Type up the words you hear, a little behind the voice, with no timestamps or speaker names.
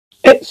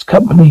It's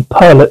company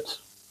pilot.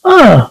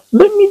 Ah,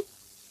 let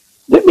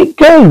me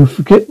go.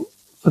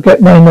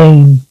 Forget my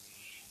name.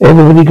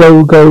 Everybody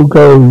go, go,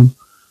 go.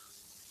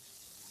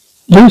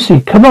 Lucy,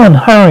 come on,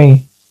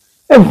 hurry.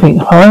 Everything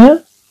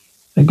higher?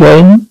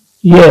 Again?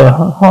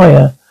 Yeah,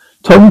 higher.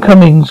 Tom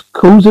Cummings,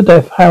 calls of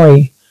death,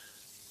 Harry.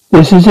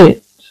 This is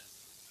it.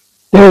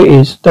 There it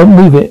is. Don't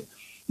move it.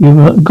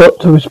 You've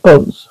got to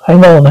response.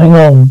 Hang on, hang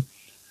on.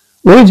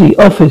 Where is he?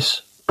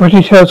 Office.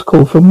 British House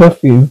call from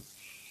Matthew.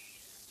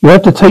 You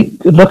have to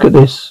take a look at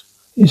this.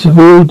 He's a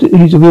real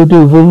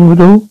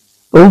deal.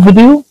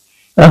 Vulvadil?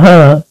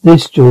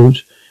 This,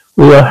 George.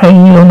 We are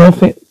hanging on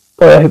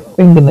by our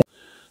fingernail.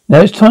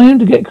 Now it's time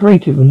to get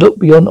creative and look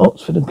beyond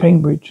Oxford and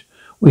Cambridge.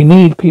 We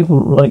need people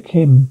like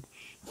him.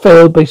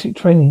 Failed basic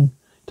training.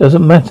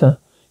 Doesn't matter.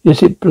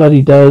 Yes, it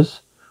bloody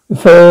does.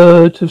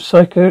 Refer to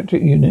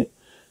psychiatric unit.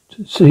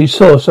 So he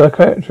saw a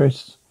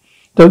psychiatrist.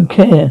 Don't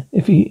care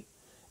if he.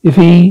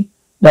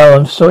 No,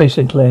 I'm sorry,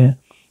 said Claire.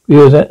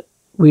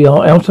 We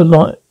are out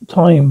of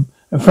time,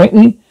 and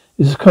frankly,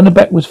 this is kind of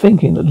backwards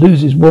thinking that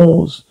loses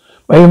wars.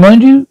 May I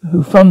remind you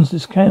who funds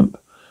this camp?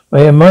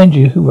 May I remind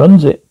you who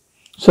runs it?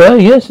 Sir,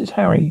 yes, it's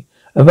Harry.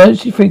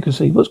 Emergency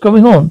frequency. What's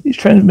going on? He's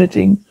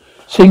transmitting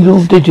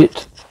single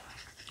digit.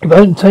 He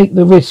won't take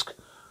the risk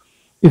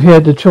if he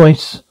had the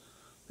choice.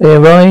 They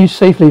arrived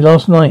safely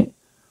last night,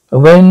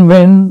 and when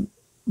Ren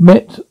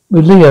met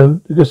with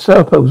Leo, the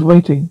Gestapo was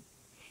waiting.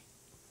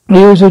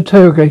 Leo was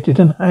interrogated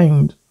and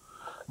hanged.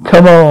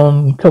 Come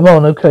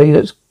on, okay,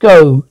 let's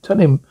go. Tell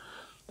him.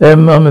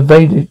 Them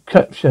evaded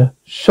capture.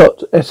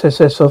 Shot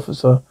SSS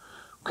officer.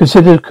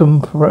 Considered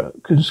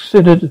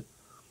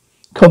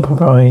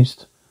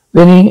compromised.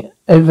 Vinny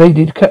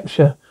evaded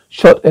capture.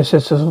 Shot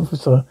SSS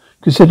officer.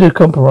 Considered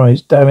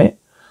compromised. Damn it.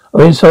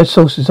 Our inside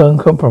sources are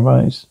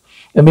uncompromised.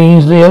 It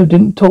means Leo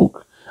didn't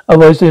talk.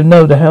 Otherwise they'd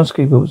know the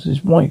housekeeper was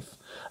his wife,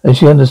 and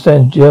she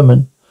understands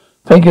German.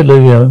 Thank you,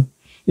 Leo.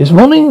 This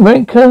morning,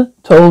 Renka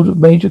told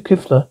Major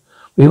Kifler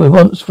we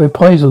want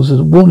reprisals as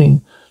a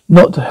warning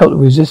not to help the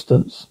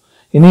resistance.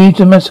 He needs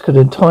to massacre the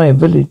entire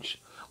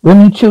village.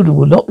 Women and children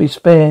will not be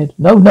spared.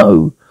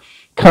 No.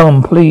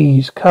 Come,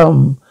 please,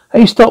 come.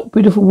 Hey, stop,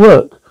 beautiful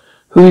work.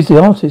 Who is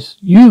the artist?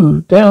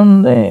 You,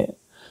 down there.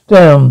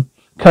 Down.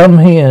 Come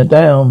here,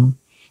 down.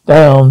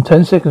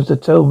 10 seconds to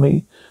tell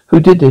me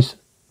who did this.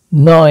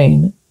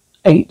 9,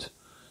 8,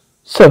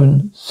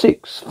 7,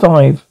 6,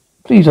 5.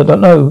 Please, I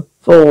don't know.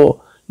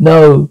 4,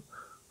 no.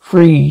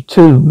 3,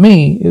 2,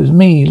 me. It was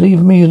me. Leave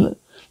him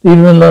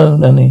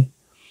alone, Annie.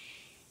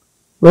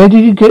 Where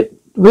did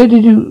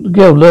the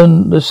girl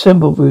learn the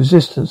symbol of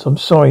resistance? I'm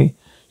sorry.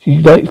 She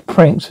likes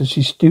pranks and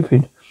she's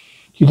stupid.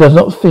 She does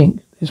not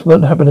think this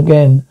won't happen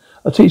again.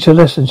 I'll teach her a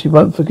lesson she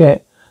won't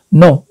forget.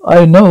 No,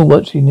 I know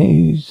what she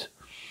needs.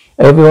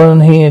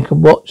 Everyone here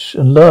can watch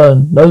and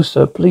learn. No,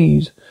 sir,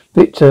 please.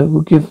 Victor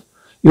will give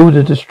the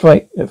order to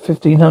strike at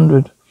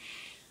 1500.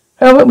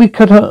 How about we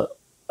cut up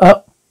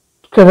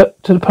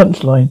to the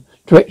punchline?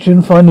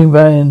 Direction, finding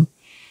van.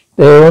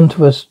 They're on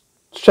to us.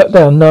 Shut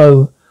down,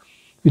 no.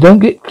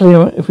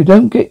 If we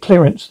don't get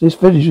clearance, this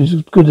village is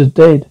as good as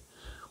dead.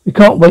 We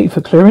can't wait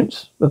for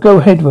clearance. We'll go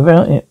ahead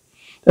without it.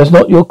 That's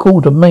not your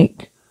call to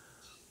make.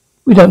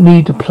 We don't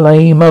need to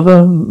play,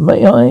 mother,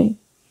 may I?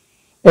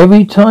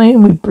 Every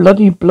time we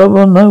bloody blow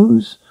our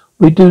nose,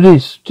 we do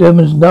this.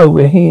 Germans know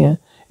we're here.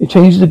 It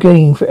changes the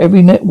game for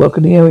every network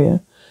in the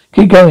area.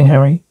 Keep going,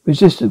 Harry.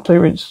 Resistance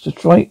clearance to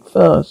strike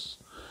first.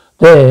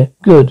 There.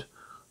 Good.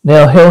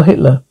 Now, Heil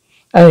Hitler.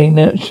 Annie,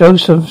 now show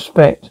some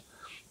respect.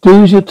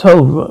 Do as you're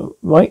told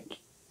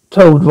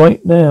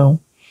right now.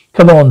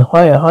 Come on,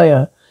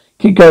 higher.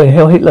 Keep going,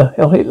 Heil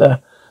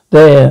Hitler.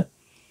 There.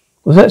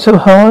 Was that so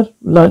hard?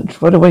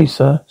 Lunch, right away,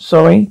 sir.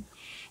 Sorry.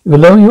 If you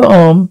lower your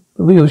arm,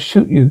 we will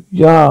shoot you.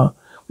 Yeah.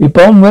 We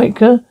bomb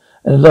Retka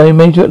and allow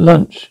Major at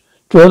lunch.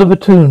 Draw the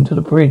platoon to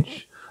the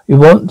bridge. We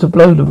want to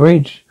blow the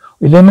bridge.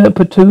 We eliminate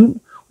the platoon,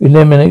 we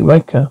eliminate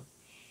Retka.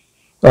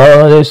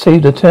 They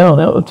saved the town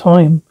out of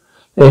time.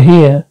 They're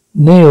here.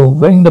 Neil,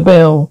 ring the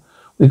bell.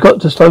 We've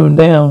got to slow them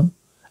down.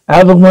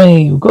 Out of the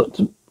way. We've got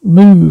to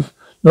move.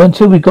 Not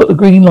until we've got the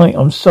green light.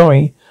 I'm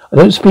sorry. I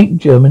don't speak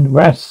German.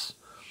 Rass.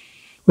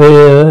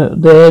 We're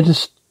there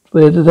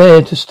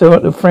to stir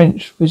up the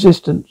French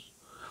resistance.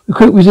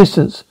 Recruit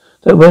resistance.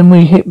 So when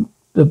we hit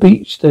the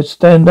beach, they'd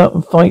stand up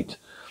and fight.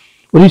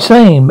 What are you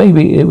saying?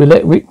 Maybe it will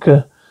let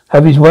Ritka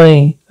have his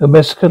way. A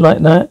massacre like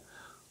that.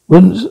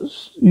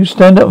 Wouldn't you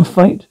stand up and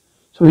fight?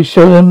 So we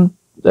show them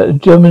that the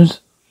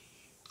Germans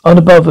aren't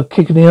above a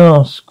kick in the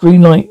arse.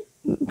 Green light,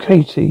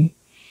 Katie.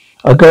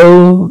 I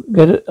go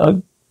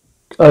to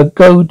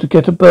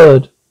get a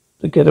bird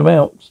to get him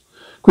out.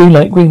 Green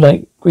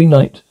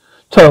light.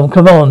 Tom,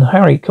 come on.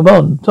 Harry, come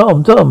on.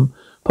 Tom.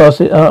 Pass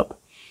it up.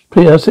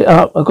 Please, pass it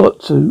up. I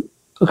got it.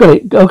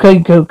 Okay.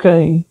 Go,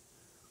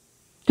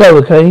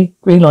 okay.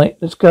 Green light.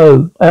 Let's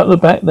go. Out the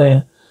back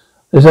there.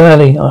 There's an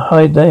alley. I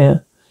hide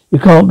there. You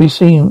can't be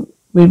seen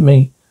with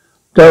me.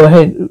 Go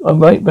ahead. I'm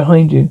right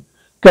behind you.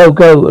 Go.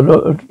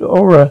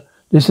 Aura,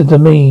 listen to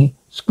me.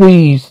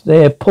 Squeeze.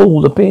 There.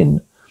 Pull the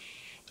pin.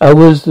 I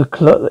was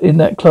in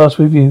that class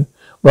with you.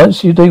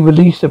 Once they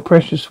release the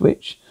pressure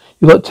switch,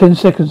 you got 10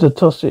 seconds to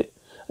toss it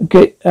and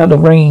get out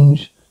of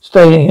range.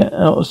 Stay out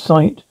of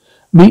sight.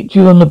 Meet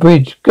you on the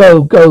bridge.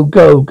 Go, go,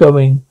 go,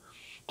 going.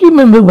 Do you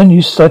remember when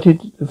you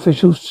signed the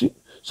Official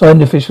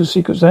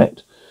Secrets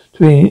Act to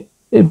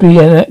be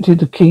enacted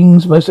the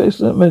King's Most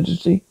Excellent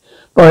Majesty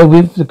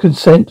with the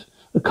consent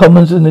of the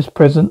Commons in this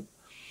present?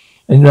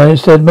 And I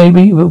said,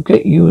 maybe we'll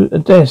get you a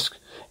desk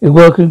in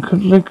working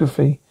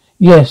calligraphy.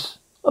 Yes,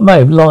 I may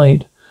have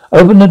lied.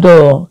 Open the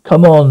door.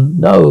 Come on.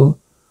 No.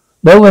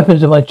 No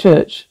weapons in my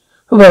church.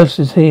 Who else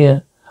is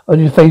here?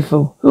 Only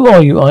faithful. Who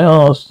are you? I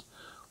asked.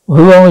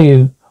 Who are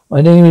you?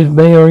 My name is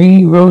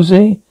Marie Rose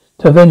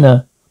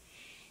Taverna.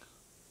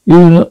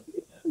 You're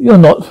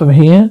not from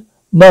here?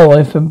 No,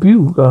 I'm from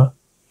Buga.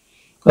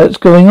 What's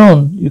going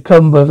on? You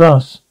come with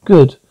us.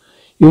 Good.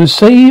 You will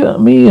save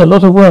me a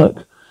lot of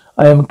work.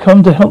 I am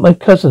come to help my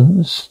cousin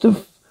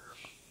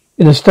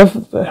in the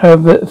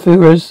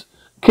Führer's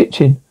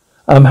kitchen.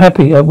 I'm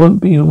happy I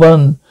won't be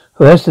one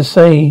who has to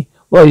say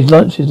why his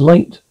lunch is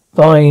late.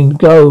 Fine,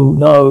 go.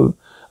 No.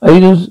 Are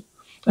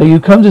you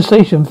come to the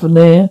station from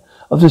there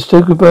of the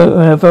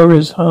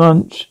Führer's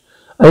lunch,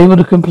 able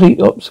to complete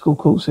obstacle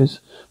courses,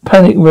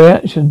 panic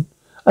reaction,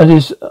 and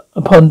is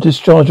upon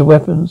discharge of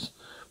weapons.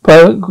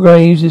 Private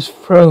Graves is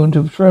prone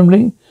to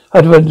trembling,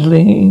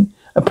 hyperventilating,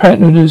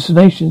 apparent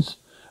hallucinations.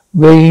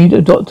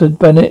 Read Dr.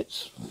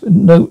 Bennett's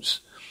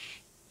notes.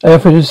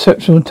 Alfred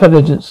exceptional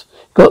intelligence.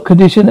 Got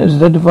condition as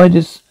identified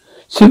as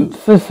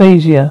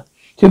symphyphasia.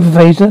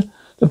 Symphyphasia.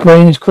 The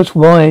brain is crossed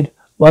wide.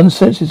 One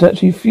sense is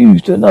actually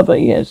fused to another.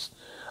 Yes,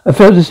 I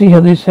fail to see how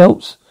this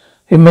helps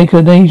him make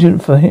an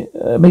agent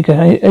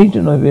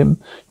of him.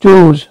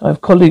 George, I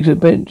have colleagues at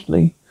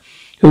Bentley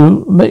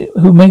who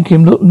make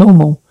him look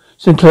normal.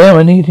 Sinclair,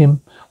 I need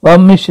him.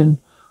 One mission.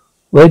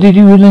 Where did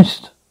you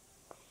enlist?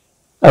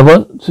 I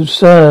want to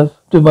serve,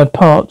 do my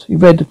part. You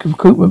read the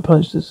recruitment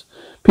posters.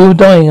 People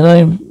dying and I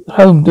am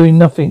home doing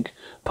nothing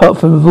apart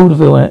from the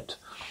Vaudeville Act.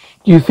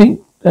 Do you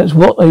think that's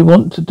what I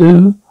want to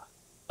do?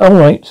 All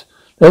right,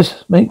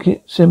 let's make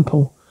it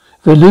simple.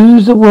 If we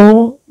lose the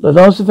war, the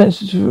last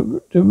offensive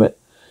to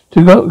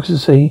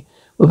democracy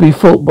will be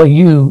fought by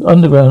you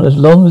underground as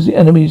long as the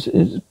enemy's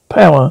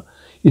power.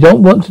 You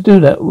don't want to do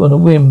that on a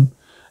whim.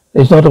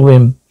 It's not a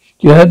whim.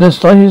 Do you have the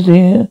slightest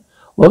idea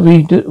what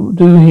we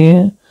do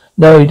here?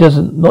 No, he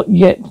doesn't. Not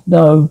yet.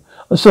 No.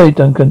 I'm sorry,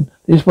 Duncan.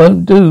 This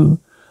won't do.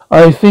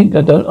 I think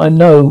I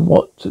know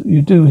what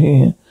you do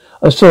here.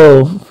 I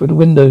saw through the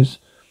windows.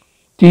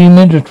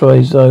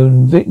 Demilitarized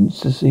zone,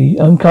 vacancy,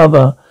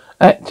 uncover,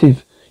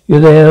 active. You're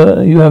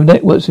there. You have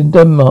networks in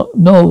Denmark,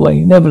 Norway,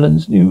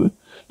 Netherlands,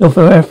 North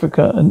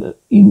Africa, and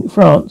in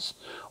France.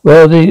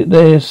 Where are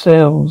their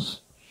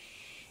cells?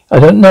 I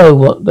don't know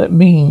what that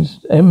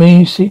means.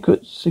 ME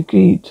secret.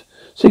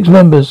 6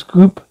 members.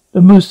 Group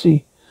the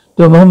Musi.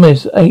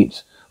 Domomes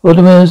 8.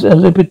 Vladimir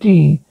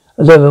Liberty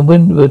 11.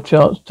 Windward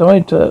charts.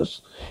 Tide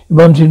turks.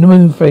 Monitoring the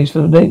moon phase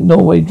for the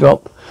Norway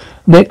drop.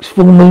 Next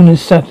full moon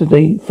is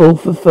Saturday,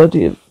 4th of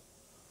 30th.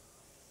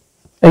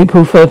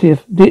 April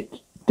 30th.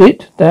 Dit,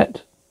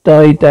 dat,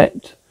 die,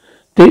 dat.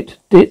 Dit,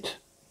 die,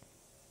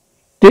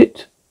 dit,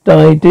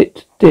 die,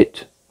 dit, die,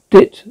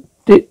 dat,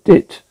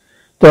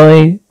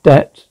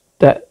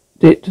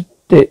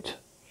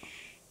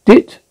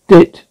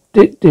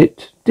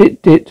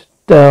 dit,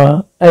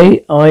 da,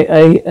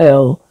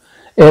 AIAL,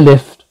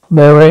 airlift,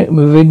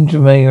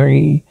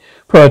 Marie,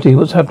 priority,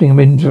 what's happening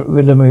in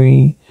Villa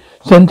Marie?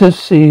 Center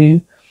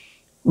C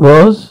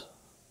was,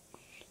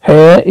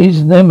 hair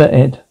is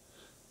Nemaed.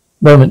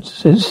 Moment,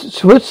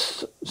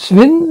 Swiss,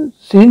 Sin,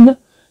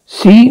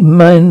 Si,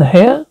 man,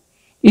 hair,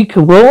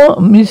 Ikawar,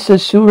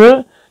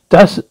 Missasura,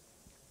 das,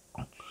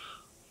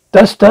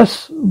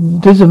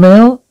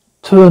 Dismal,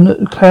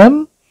 Turn,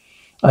 Clam.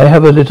 I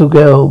have a little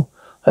girl.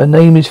 Her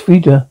name is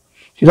Frida.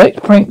 She likes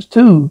pranks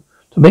too,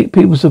 to make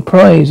people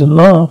surprise and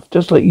laugh,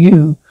 just like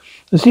you.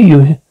 I see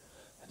you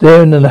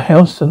there in the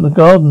house and the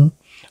garden.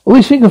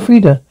 Always think of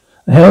Frida.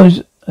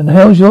 And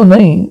how's your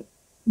name?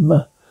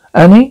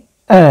 Annie?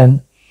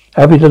 Anne.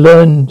 Happy to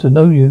learn to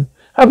know you.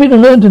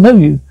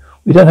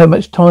 We don't have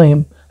much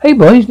time. Hey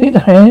boys, need a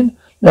hand?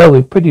 No,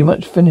 we're pretty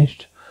much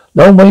finished.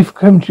 Long way for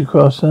Coventry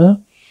Cross, huh?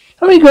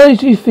 How many guys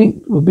do you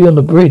think will be on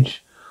the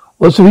bridge?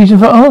 What's the reason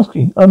for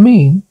asking? I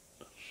mean,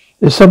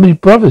 there's somebody's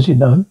brothers, you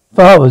know.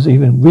 Fathers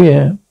even,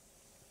 rear.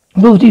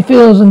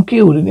 40,000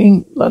 killed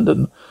in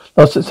London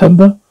last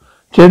September.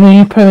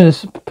 Jenny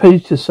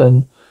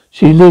Peterson,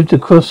 she lived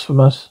across from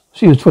us.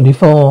 She was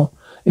 24.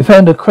 We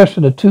found her crushed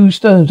under 2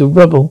 stones of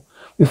rubble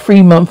with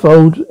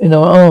 3-month-old in her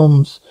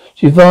arms.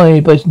 He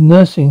survived by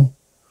nursing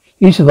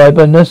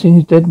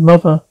his dead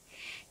mother.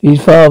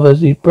 These fathers,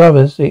 these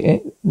brothers,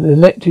 they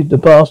elected the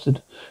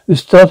bastard who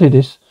started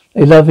this.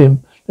 They love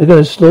him. They're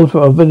going to slaughter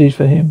our village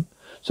for him.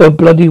 So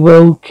bloody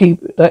well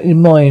keep that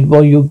in mind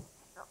while you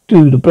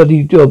do the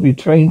bloody job you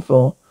trained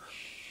for.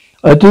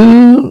 I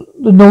do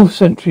the North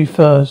Sentry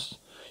first.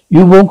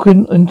 You walk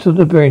into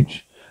the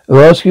bridge.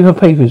 I'll ask you for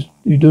papers.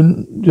 You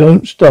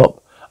don't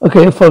stop.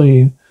 Okay, I'll follow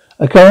you.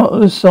 I come up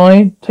the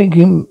side, take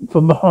him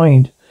from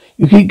behind.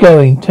 You keep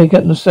going. Take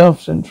out the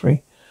south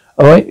sentry.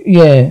 Alright,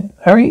 yeah.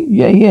 Harry?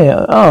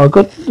 Yeah. I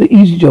got the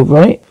easy job,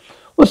 right?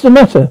 What's the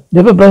matter?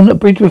 Never blown a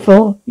bridge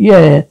before?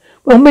 Yeah.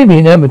 Well, maybe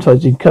in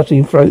advertising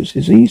cutting throats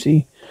is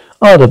easy.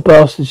 The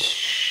bastard.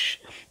 Shh.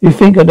 You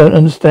think I don't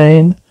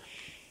understand?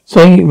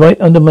 Saying it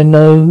right under my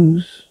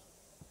nose.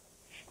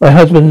 My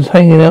husband's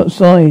hanging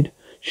outside.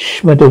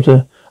 Shh, my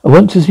daughter. I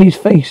want to see his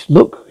face.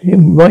 Look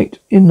him right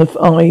in the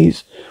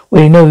eyes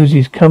when he knows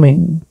he's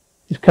coming.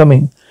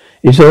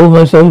 It's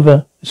almost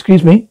over.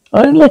 Excuse me.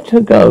 I let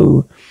her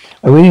go.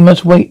 I really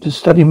must wait to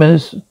study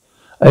medicine.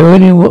 I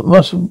really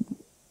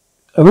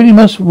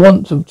must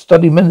want to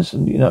study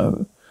medicine, you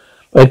know.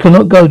 But I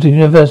cannot go to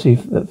university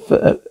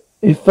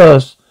if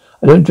first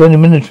I don't join the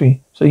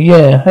military. So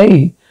yeah,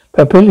 hey,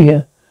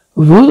 Papilia.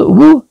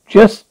 Woo,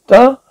 just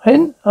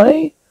hen,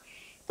 hey?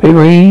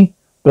 Piri,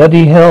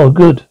 bloody hell,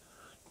 good.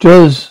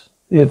 Juz,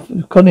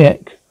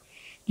 cognac.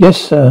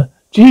 Yes, sir.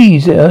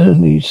 Geez,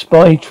 only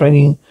spy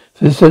training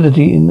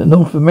facility in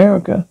North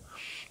America.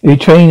 We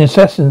train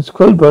assassins,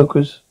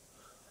 codebreakers,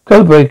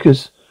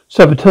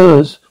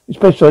 saboteurs. We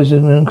specialize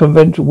in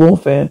unconventional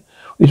warfare,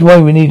 which is why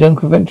we need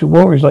unconventional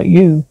warriors like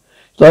you.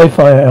 Live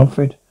fire,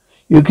 Alfred.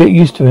 You'll get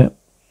used to it.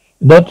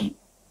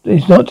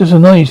 It's not just a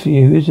noise for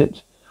you, is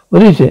it?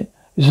 What is it?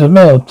 It's a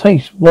smell,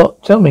 taste,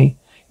 what? Tell me.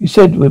 You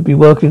said we'd be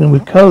working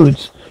with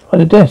codes on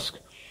the desk.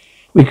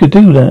 We could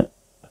do that.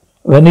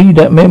 I need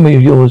that memory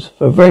of yours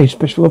for a very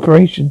special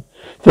operation.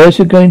 First,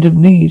 you're going to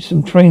need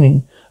some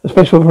training. A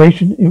special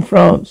operation in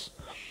France.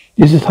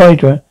 This is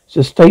Hydra. It's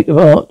a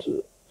state-of-art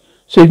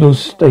signals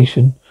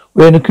station.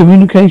 We're in a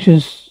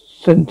communications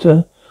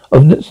center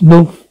of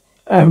North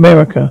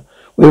America.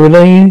 We're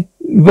relaying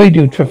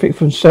radio traffic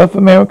from South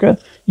America,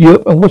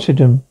 Europe, and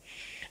Washington.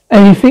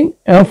 Anything,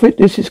 Alfred?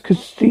 This is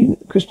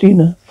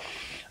Christina.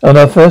 And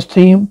our first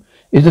team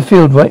is the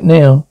field right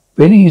now.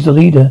 Benny is the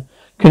leader.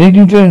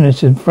 Canadian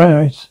journalists in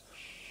France.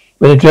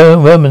 When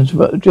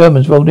the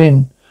Germans rolled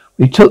in,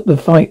 we took the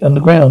fight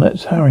underground.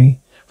 That's Harry.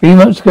 3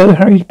 months ago,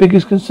 Harry's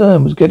biggest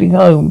concern was getting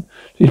home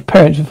to his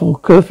parents before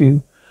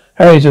curfew.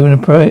 Harry's an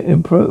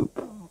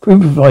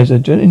improviser,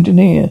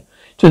 engineer,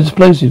 to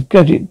explosive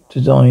gadget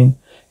design.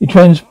 He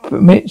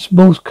transmits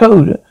Morse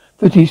code at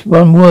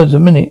 51 words a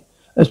minute.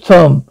 As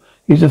Tom,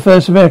 he's the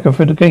first American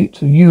for the gate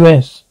to the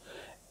U.S.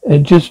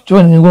 Just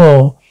joining the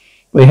war.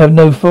 We have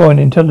no foreign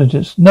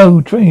intelligence,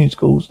 no training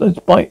schools, no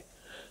spy.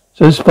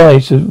 So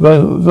spies of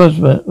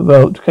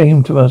Roosevelt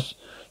came to us.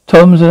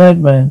 Tom's an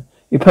ad man.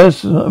 He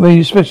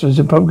personally specializes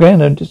in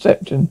propaganda and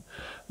deception.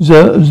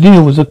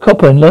 Neil was a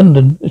copper in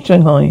London and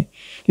Shanghai.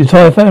 His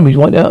entire family's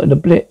wiped out in the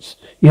Blitz.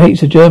 He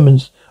hates the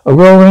Germans.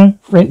 Aurora,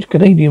 French,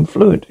 Canadian,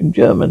 fluent in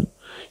German.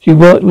 She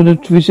worked with the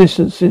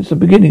resistance since the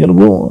beginning of the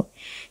war.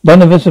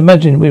 None of us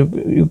imagined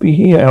we'd be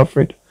here,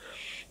 Alfred.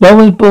 No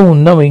one's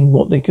born knowing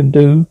what they can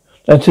do.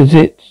 That's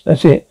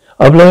it.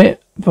 I'll blow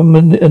it from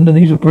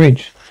underneath the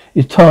bridge.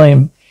 It's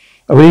time.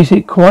 I release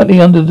it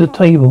quietly under the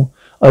table.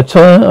 I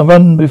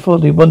run before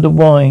they wonder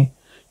why.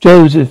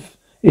 Joseph,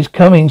 it's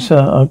coming, sir.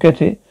 I'll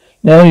get it.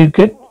 Now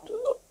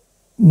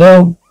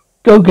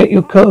go get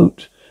your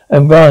coat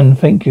and run.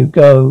 Thank you.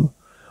 Go.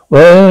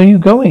 Where are you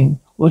going?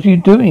 What are you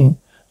doing?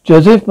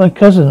 Joseph, my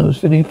cousin, was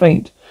feeling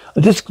faint.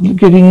 I'm just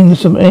letting in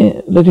some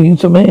air.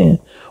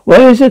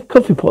 Where is a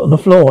coffee pot on the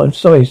floor? I'm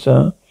sorry,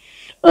 sir.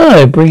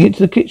 I'll bring it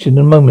to the kitchen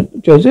in a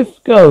moment.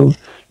 Joseph, go.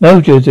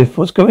 No, Joseph,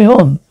 what's going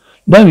on?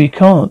 No, you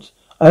can't.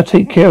 I'll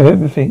take care of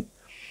everything.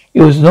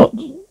 This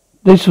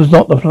was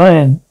not the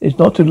plan. It's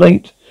not too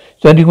late.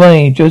 It's the only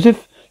way.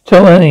 Joseph,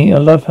 tell Annie I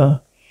love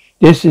her.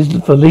 This is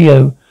for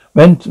Leo.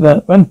 Renter,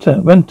 man.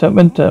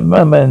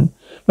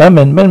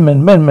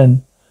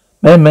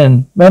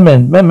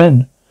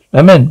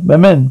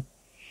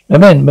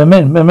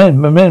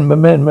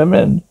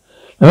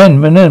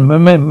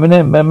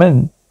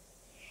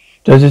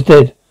 Joseph's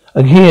dead.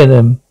 I can hear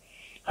them.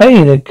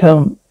 Hey, they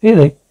come.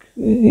 Here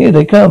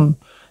they come.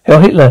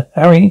 Hell, Hitler,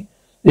 Harry,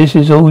 this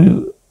is all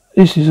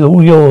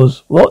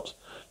yours. What?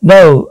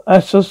 No,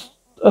 Assos,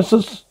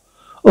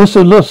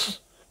 also los.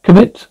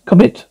 Commit,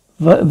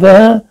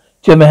 there,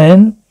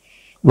 German.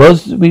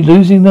 Was we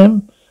losing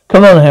them?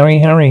 Come on,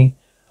 Harry.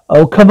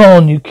 Oh, come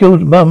on, you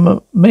killed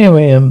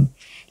Miriam.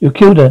 You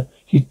killed her.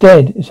 She's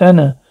dead. It's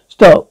Anna.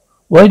 Stop.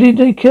 Why did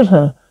they kill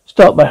her?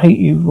 Stop, I hate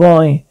you.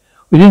 Why?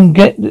 We won't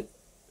get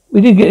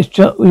this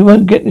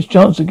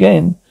chance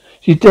again.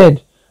 She's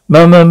dead.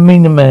 Mama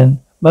Mina Man.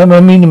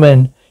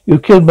 You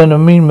killed Mama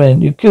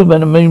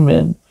Mina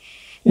Man.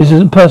 This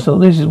isn't personal.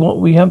 This is what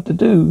we have to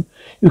do.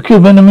 You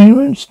killed Mama Mina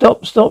Man.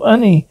 Stop,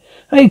 Annie.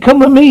 Hey, come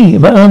with me,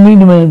 Mama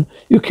Mina Man.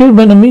 You killed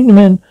Mama Mina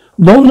Man.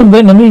 Mama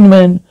Mina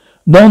Man.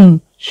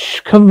 Don,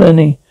 shh, come,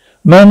 Annie.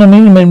 Mama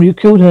Mina Man, you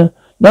killed her.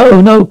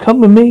 No,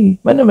 come with me,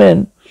 Mina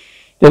Man.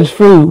 That's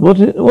through. What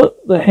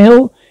the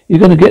hell? You're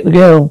gonna get the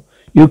girl.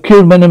 You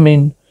killed Mina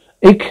Man.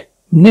 Ich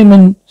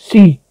nehmen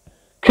sie.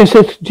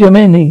 Kesset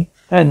Germany.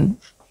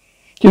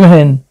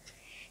 Jimhan.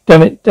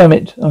 Damn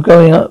it. I'm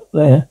going up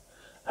there.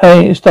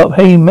 Hey, stop.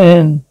 Hey,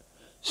 man.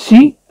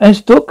 Sie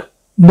es doch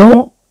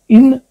noch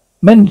in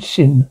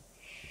Mention.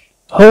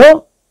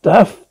 Huh?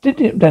 Daff did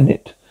it, done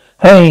it.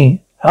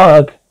 Hey,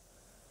 Hug.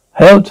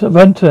 Halt,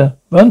 Runter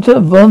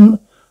von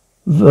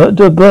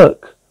der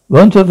Berg.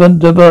 Runter von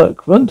der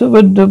Berg. Runter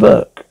von der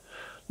Berg.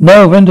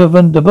 No, Runter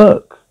von der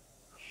Berg.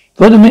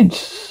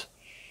 Voldemort.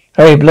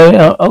 Hey, blow it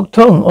out.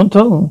 On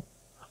tongue.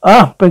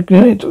 Ah,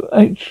 Brigade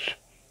H.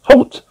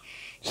 Halt.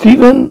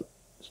 Stephen.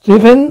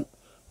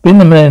 Bin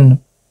the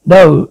man.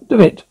 No, do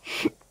it.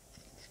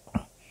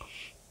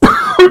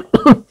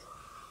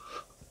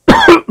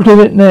 Do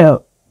it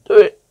now. Do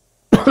it.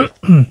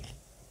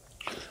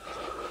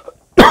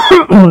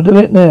 Do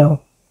it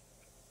now.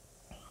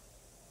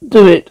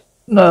 Do it.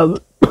 No.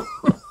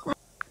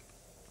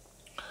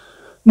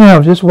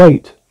 Now, just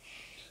wait.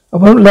 I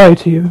won't lie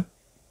to you.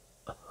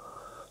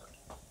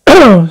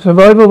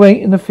 Survival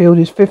rate in the field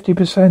is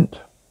 50%.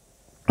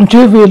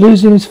 Juvia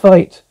losing his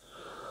fight.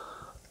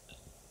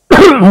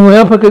 We're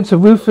up against a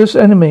ruthless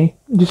enemy.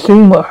 You've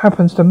seen what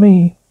happens to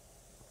me.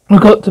 There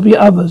have got to be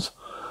others.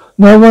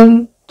 No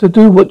one to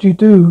do what you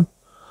do.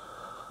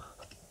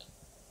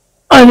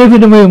 I live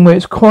in a room where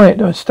it's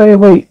quiet. I stay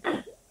away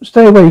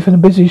from the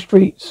busy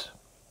streets.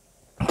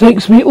 It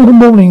takes me all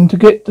morning to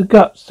get the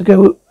guts to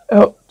go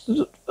out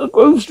to the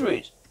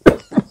groceries.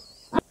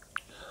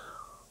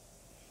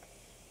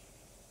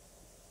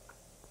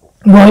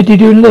 Why did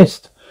you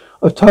enlist?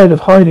 I was tired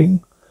of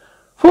hiding.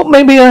 Thought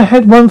maybe I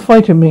had one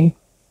fight in me.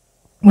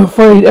 I'm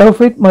afraid,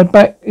 Alfred, my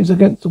back is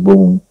against the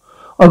wall.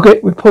 I'll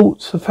get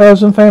reports.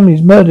 1,000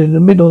 families murdered in the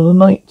middle of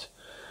the night.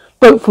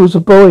 Boatfuls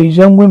of boys,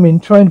 young women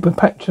trying to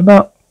patch them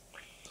up.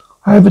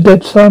 I have a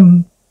dead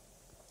son.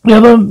 The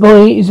other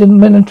boy is in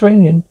the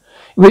Mediterranean.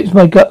 It rips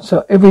my guts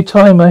out every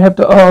time I have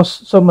to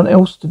ask someone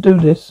else to do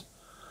this.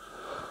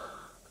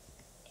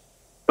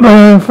 But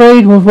I'm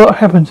afraid of what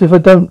happens if I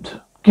don't.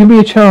 Give me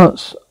a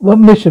chance.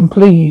 One mission,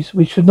 please.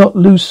 We should not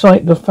lose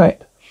sight of the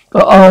fact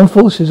that armed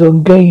forces are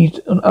engaged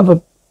on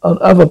other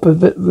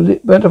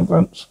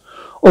battlefronts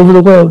over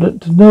the world.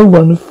 That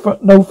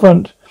no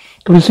front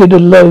can be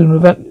considered alone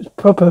without its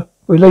proper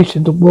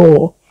relation to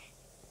war.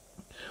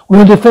 We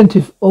are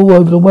defensive all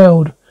over the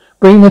world,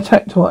 bringing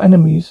attack to our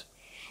enemies.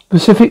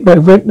 Pacific by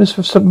readiness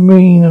for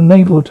submarine and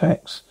naval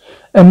attacks,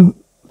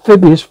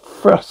 amphibious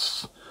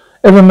thrusts,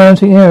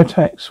 ever-mounting air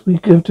attacks. We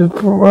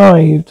have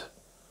arrived.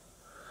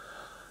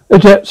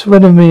 Adepts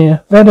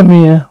Vladimir,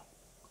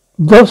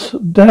 Dos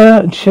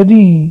da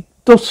Shadi,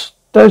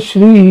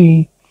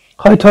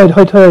 high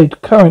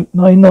tide, current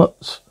 9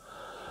 knots.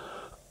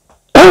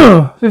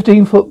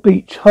 15-foot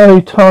beach, high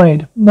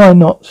tide, 9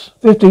 knots,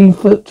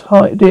 15-foot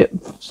high dip,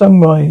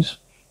 sunrise.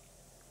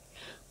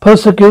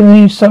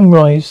 Persegani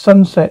sunrise,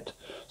 sunset,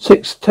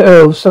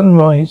 6:12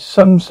 sunrise,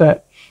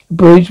 sunset. The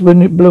bridge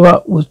when it blew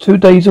up was 2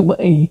 days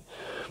away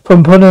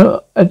from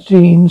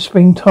Ponagine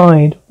spring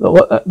tide.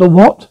 The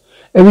what?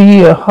 Every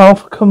year,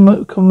 half a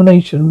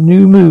combination of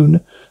new moon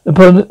and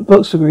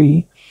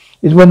Boxery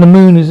is when the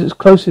moon is its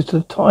closest to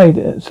the tide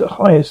at its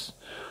highest.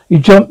 You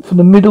jump from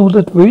the middle of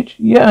the bridge?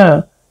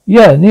 Yeah,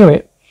 near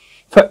it.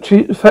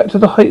 Factor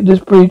the height of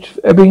this bridge,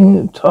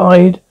 ebbing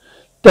tide,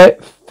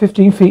 depth,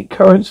 15 feet,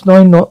 currents,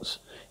 9 knots.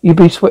 You'd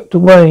be swept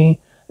away.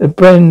 A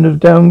bend of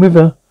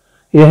downriver.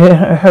 You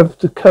have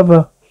to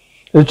cover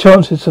the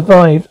chance to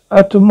survive.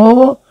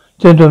 Tomorrow?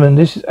 Gentlemen,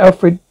 this is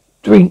Alfred.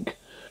 Drink.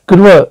 Good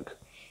work.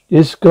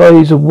 This guy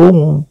is a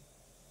warm.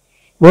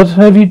 What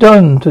have you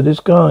done to this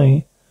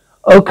guy?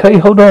 Okay,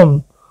 hold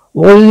on.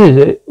 What is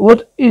it?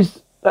 What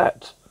is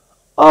that?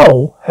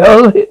 Oh,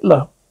 Hell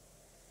Hitler.